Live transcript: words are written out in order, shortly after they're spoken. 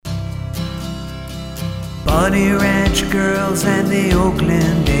Bunny Ranch girls and the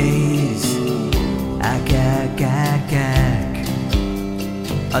Oakland days. Ack, ack, ack, ack.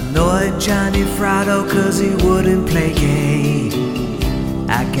 Annoyed Johnny Frado 'cause he wouldn't play gay.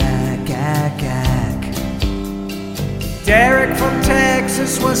 Ack, ack, ack, ack. Derek from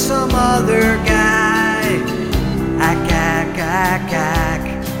Texas was some other guy. Ack, ack, ack, ack.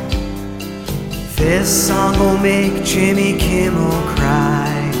 This song will make Jimmy Kimmel cry.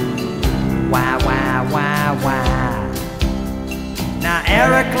 Wah, wah, wah, wah. Now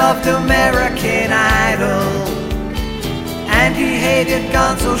Eric loved American Idol, and he hated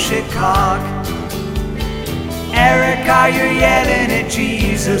Gonzo Shitcock. Eric, are you yelling at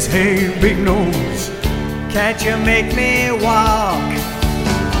Jesus? Hey, big nose, can't you make me walk?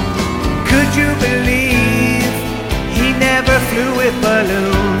 Could you believe he never flew with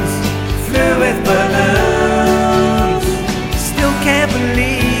balloons? Flew with balloons. Still can't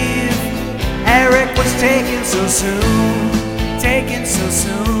believe Eric was taken so soon. Taken so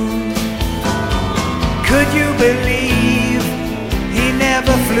soon. Could you believe he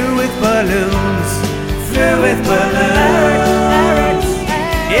never flew with balloons? Flew with balloons.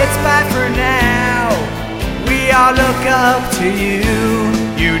 It's bye for now. We all look up to you.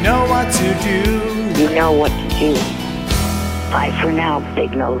 You know what to do. You know what to do. Bye for now,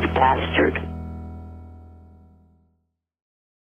 big-nosed bastard.